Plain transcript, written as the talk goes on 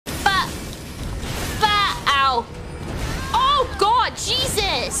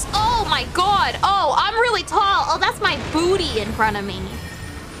this? Oh my god. Oh, I'm really tall. Oh, that's my booty in front of me.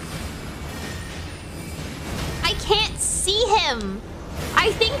 I can't see him.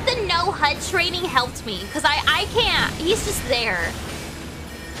 I think the no HUD training helped me because I can't. He's just there.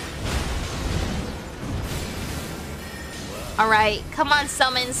 All right, come on,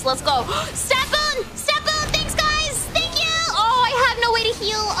 summons. Let's go. Stat boon! Stat boon! Thanks, guys! Thank you! Oh, I have no way to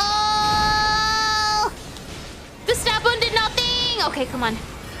heal. Oh! The stat boon did nothing! Okay, come on.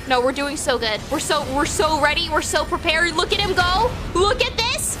 No, we're doing so good. We're so ready. We're so prepared. Look at him go. Look at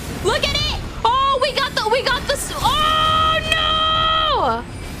this. Look at it. Oh, we got this. Oh, no!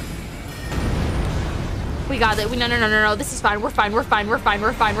 We got it. No. This is fine. We're fine. We're so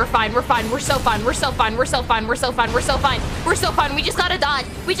fine. We just gotta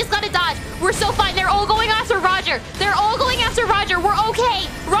dodge. We're so fine. They're all going after Roger. We're okay.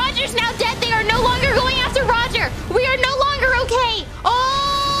 Roger's now dead. They are no longer going after Roger. We are no longer okay.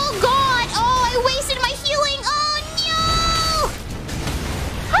 Oh, God. Oh, I wasted my healing. Oh, no.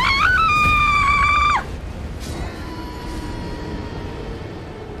 Ah!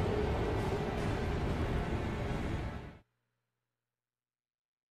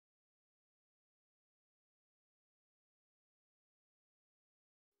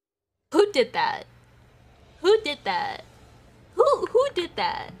 Who did that? Who did that? Who did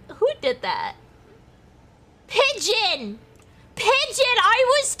that? Who did that? Pigeon! Pigeon, I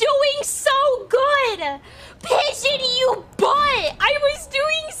was doing so good! Pigeon, you butt! I was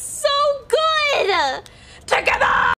doing so good! Together!